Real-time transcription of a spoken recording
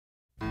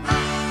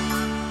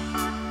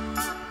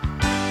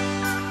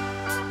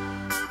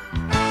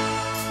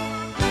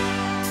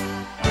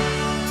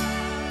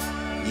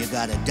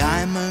got a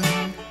diamond,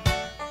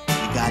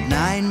 you got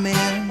 9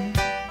 men,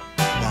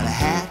 got a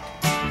hat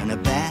and a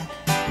bat,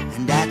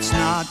 and that's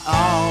not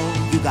all.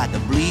 You got the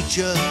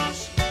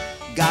bleachers,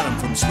 got 'em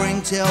from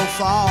spring till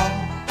fall.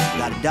 You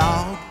got a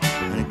dog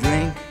and a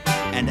drink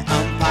and the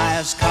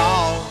umpire's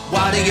call.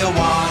 What do you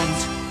want?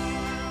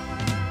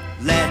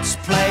 Let's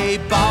play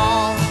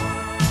ball.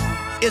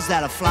 Is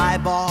that a fly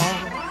ball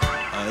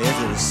or is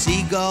it a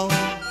seagull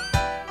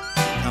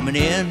coming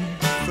in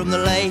from the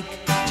lake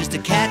just to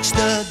catch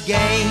the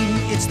game?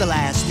 It's the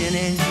last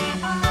inning,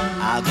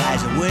 our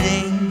guys are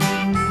winning.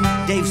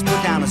 Dave's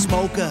put down a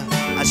smoker,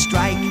 a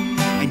strike,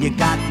 and you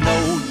got no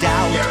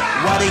doubt.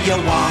 What do you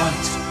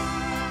want?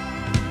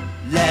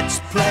 Let's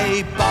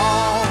play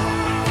ball.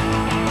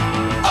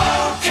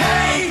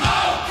 Okay,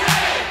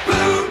 okay,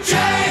 Blue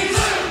Jays,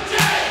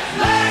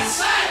 let's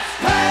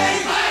play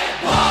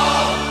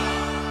ball.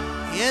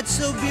 It's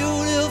a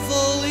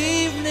beautiful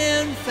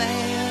evening,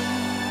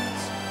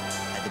 fans,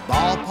 at the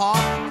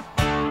ballpark,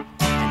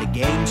 and the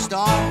game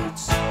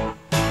starts.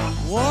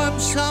 Warm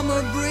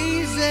summer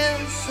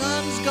breezes,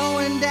 sun's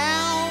going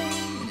down,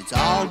 and it's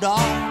all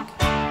dark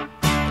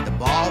at the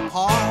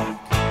ballpark.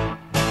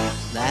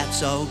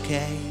 That's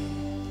okay,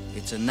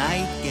 it's a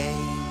night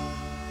game.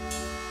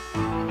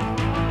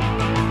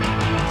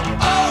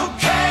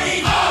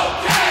 Okay,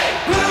 okay,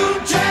 Blue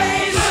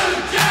Jays,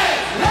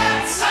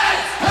 let's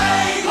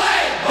play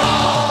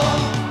ball.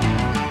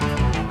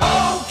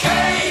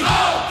 Okay,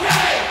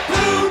 okay,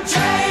 Blue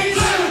Jays,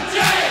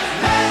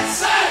 let's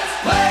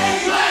play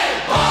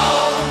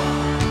ball.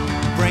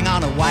 Bring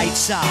on the White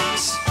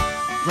Sox,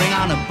 bring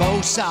on the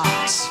Bo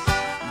Sox,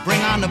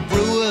 bring on the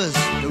Brewers,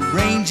 the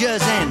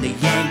Rangers, and the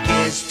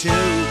Yankees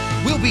too.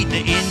 We'll beat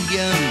the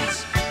Indians,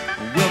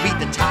 we'll beat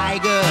the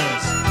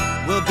Tigers,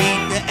 we'll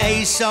beat the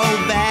A's so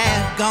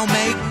bad, gonna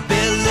make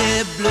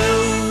Billy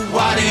blue.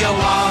 What do you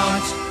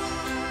want?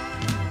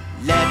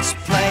 Let's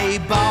play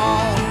ball.